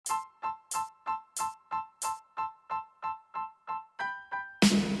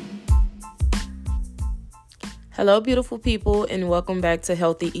Hello, beautiful people, and welcome back to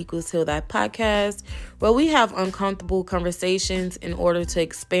Healthy Equals Heal That podcast, where we have uncomfortable conversations in order to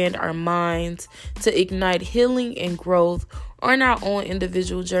expand our minds, to ignite healing and growth on our own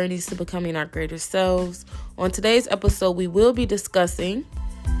individual journeys to becoming our greater selves. On today's episode, we will be discussing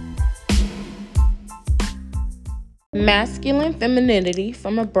masculine femininity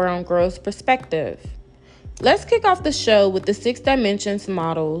from a brown girl's perspective. Let's kick off the show with the 6 dimensions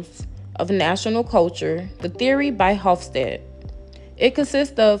models of national culture, the theory by Hofstede. It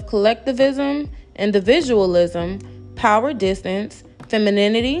consists of collectivism, individualism, power distance,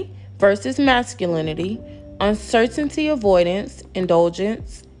 femininity versus masculinity, uncertainty avoidance,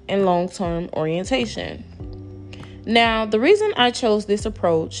 indulgence, and long-term orientation. Now, the reason I chose this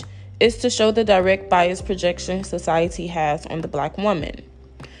approach is to show the direct bias projection society has on the Black woman.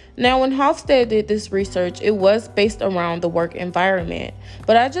 Now, when Hofstede did this research, it was based around the work environment,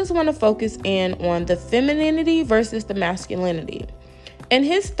 but I just want to focus in on the femininity versus the masculinity. In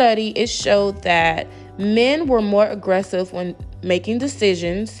his study, it showed that men were more aggressive when making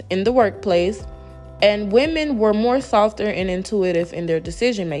decisions in the workplace, and women were more softer and intuitive in their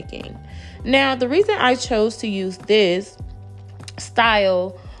decision making. Now, the reason I chose to use this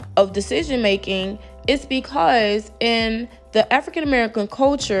style of decision making is because in the African American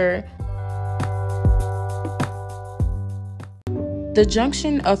culture, the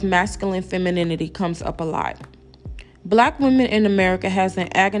junction of masculine femininity comes up a lot. Black women in America has an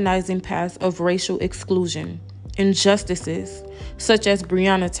agonizing past of racial exclusion, injustices, such as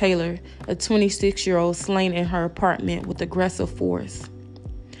Breonna Taylor, a 26-year-old slain in her apartment with aggressive force.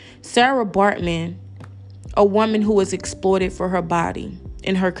 Sarah Bartman, a woman who was exploited for her body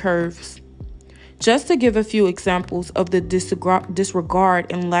and her curves. Just to give a few examples of the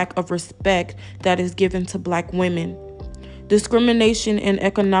disregard and lack of respect that is given to Black women. Discrimination and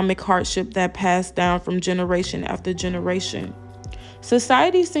economic hardship that passed down from generation after generation.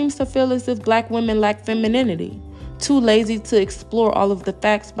 Society seems to feel as if Black women lack femininity, too lazy to explore all of the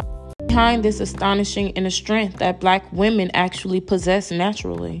facts behind this astonishing inner strength that Black women actually possess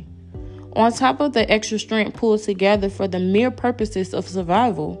naturally. On top of the extra strength pulled together for the mere purposes of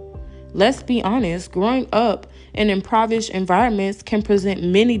survival. Let's be honest, growing up in impoverished environments can present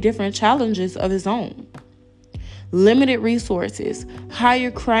many different challenges of its own. Limited resources,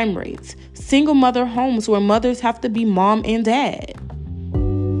 higher crime rates, single mother homes where mothers have to be mom and dad.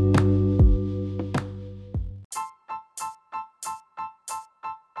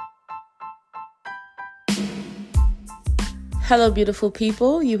 Hello, beautiful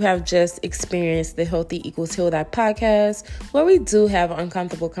people. You have just experienced the Healthy Equals Heal That podcast, where we do have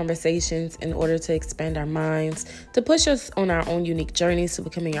uncomfortable conversations in order to expand our minds, to push us on our own unique journeys to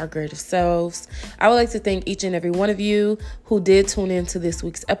becoming our greater selves. I would like to thank each and every one of you who did tune in to this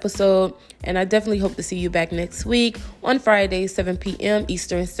week's episode, and I definitely hope to see you back next week on Friday, 7 p.m.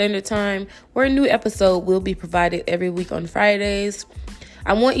 Eastern Standard Time, where a new episode will be provided every week on Fridays.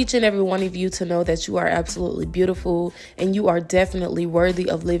 I want each and every one of you to know that you are absolutely beautiful and you are definitely worthy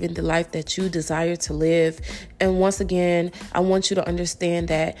of living the life that you desire to live. And once again, I want you to understand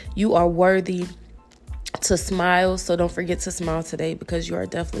that you are worthy to smile. So don't forget to smile today because you are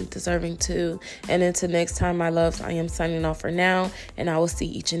definitely deserving to. And until next time, my loves, I am signing off for now. And I will see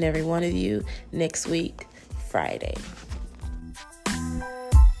each and every one of you next week, Friday.